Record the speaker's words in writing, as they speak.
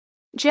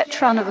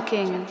Jetron of a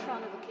king.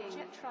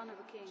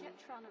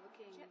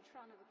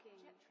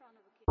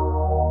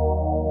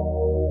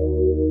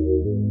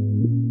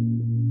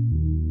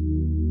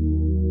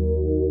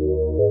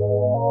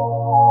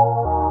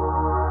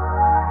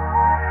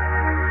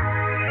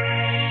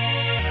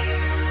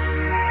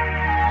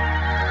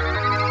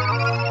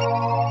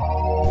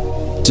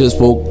 Just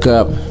woke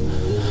up,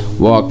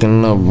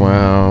 walking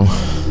around.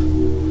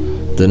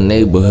 The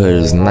neighborhood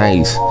is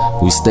nice.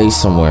 We stay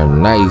somewhere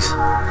nice.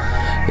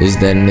 Is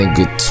that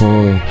nigga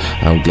tune?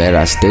 I'm glad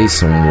I stay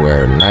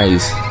somewhere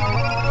nice.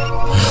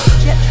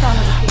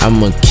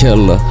 I'm a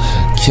killer,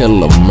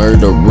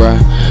 murderer.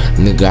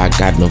 Nigga, I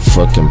got them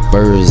fucking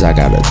birds. I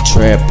got a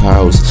trap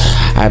house.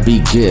 I be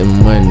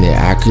getting money.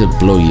 I could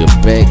blow your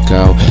back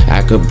out.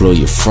 I could blow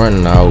your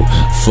front out.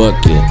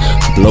 Fuck it,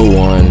 blow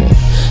on it.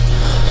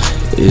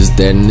 Is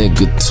that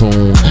nigga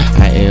tune?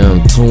 I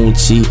am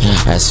Litunechi.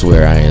 I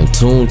swear I am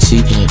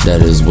Litunechi.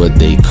 That is what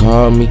they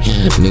call me.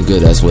 Nigga,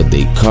 that's what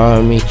they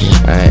call me.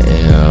 I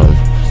am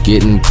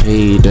getting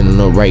paid in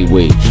the right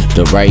way.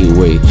 The right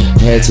way.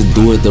 Had to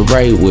do it the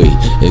right way.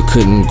 It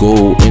couldn't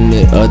go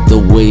any other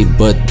way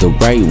but the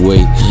right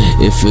way.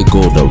 If it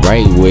go the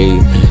right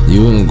way,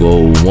 you can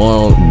go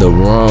the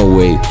wrong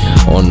way.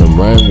 On the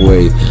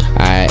runway,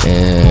 I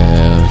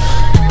am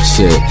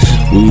shit.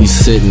 We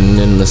sitting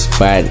in the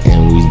spot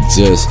and we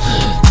just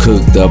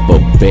cooked up a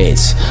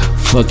batch.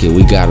 Fuck it,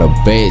 we got a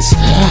batch.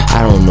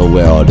 I don't know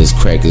where all this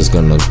crack is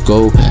gonna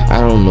go. I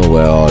don't know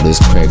where all this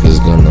crack is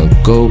gonna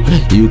go.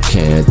 You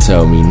can't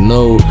tell me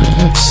no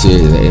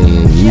shit.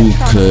 And you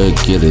could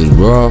get it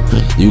raw.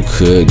 You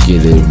could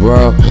get it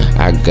raw.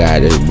 I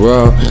got it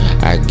raw.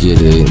 I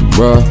get it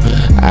raw.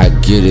 I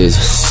get it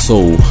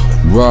so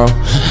raw.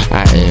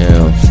 I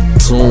am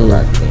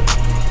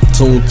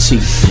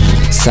Litunechi.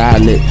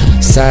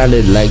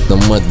 Solid like the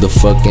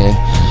motherfucking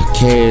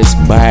cash,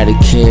 body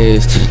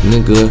cash.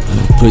 Nigga,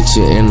 put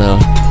you in a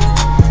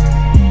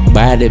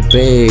body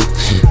bag.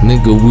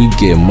 Nigga, we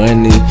get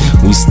money,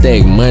 we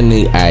stack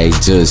money. I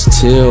just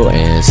chill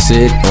and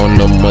sit on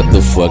the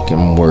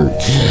motherfucking work.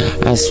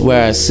 I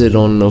swear I sit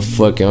on the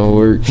fucking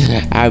work.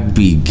 I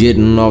be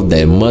getting off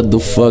that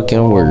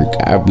motherfucking work.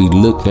 I be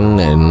looking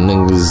at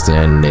niggas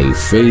and they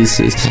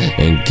faces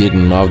and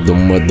getting off the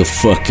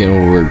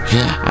motherfucking work.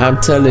 I'm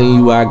telling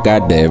you, I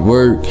got that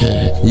work.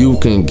 You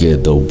can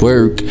get the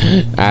work.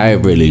 I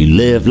really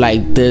live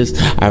like this.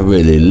 I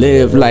really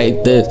live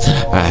like this.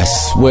 I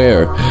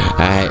swear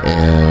I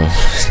am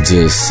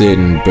just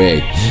sitting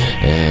back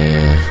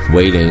and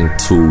waiting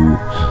to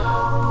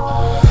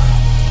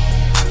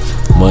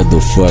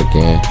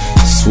motherfucking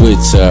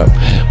switch up,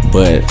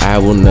 but I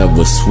will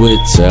never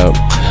switch up.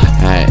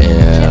 I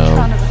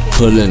am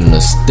pulling the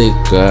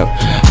stick up.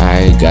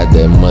 I ain't got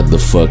that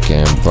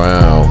motherfucking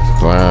brown.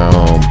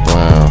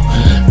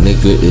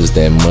 Nigga is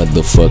that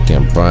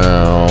motherfucking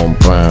brown.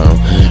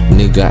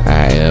 Nigga,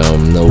 I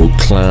am no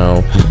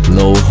clown,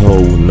 no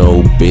hoe,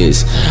 no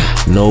bitch.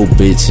 No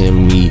bitch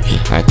in me.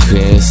 I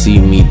couldn't see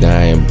me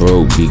dying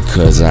broke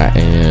because I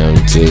am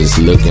just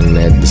looking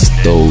at the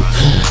stove.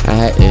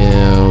 I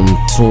am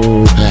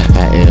tune.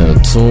 I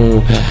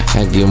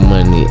get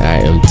money,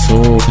 I am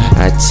tune.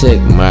 I check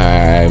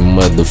my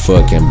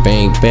motherfucking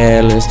bank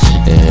balance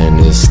and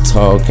it's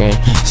talking.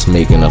 It's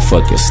making a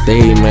fucking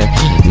statement.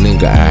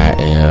 Nigga, I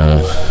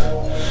am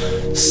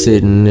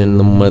sitting in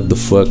the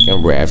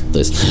motherfucking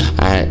rafters.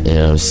 I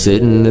am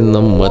sitting in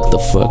the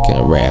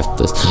motherfucking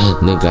rafters.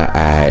 Nigga,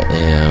 I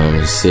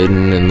am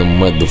sitting in the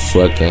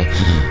motherfucking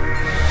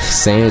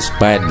same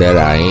spot that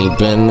I ain't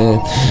been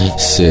in.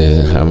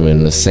 Shit, I'm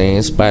in the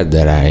same spot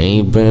that I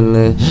ain't been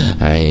in.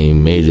 I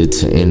ain't made it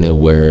to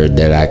anywhere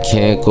that I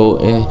can't go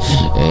in.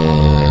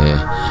 And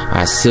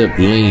I sip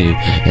lean,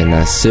 and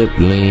I sip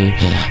lean.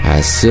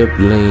 I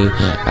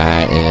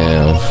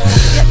am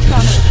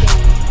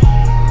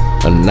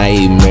a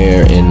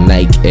nightmare in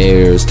Nike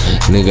Airs.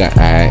 Nigga,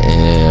 I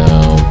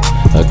am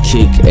a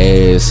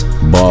kick-ass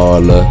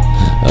baller,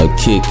 a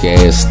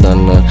kick-ass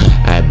stunner.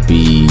 I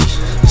be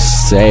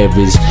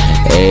savage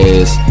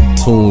ass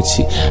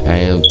Litunechi. I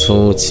am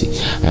Litunechi.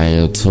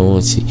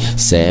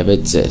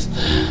 Savages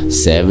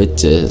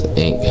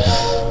Inc.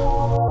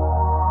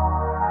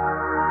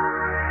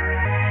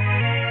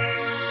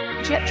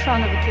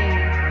 Jetron of a king.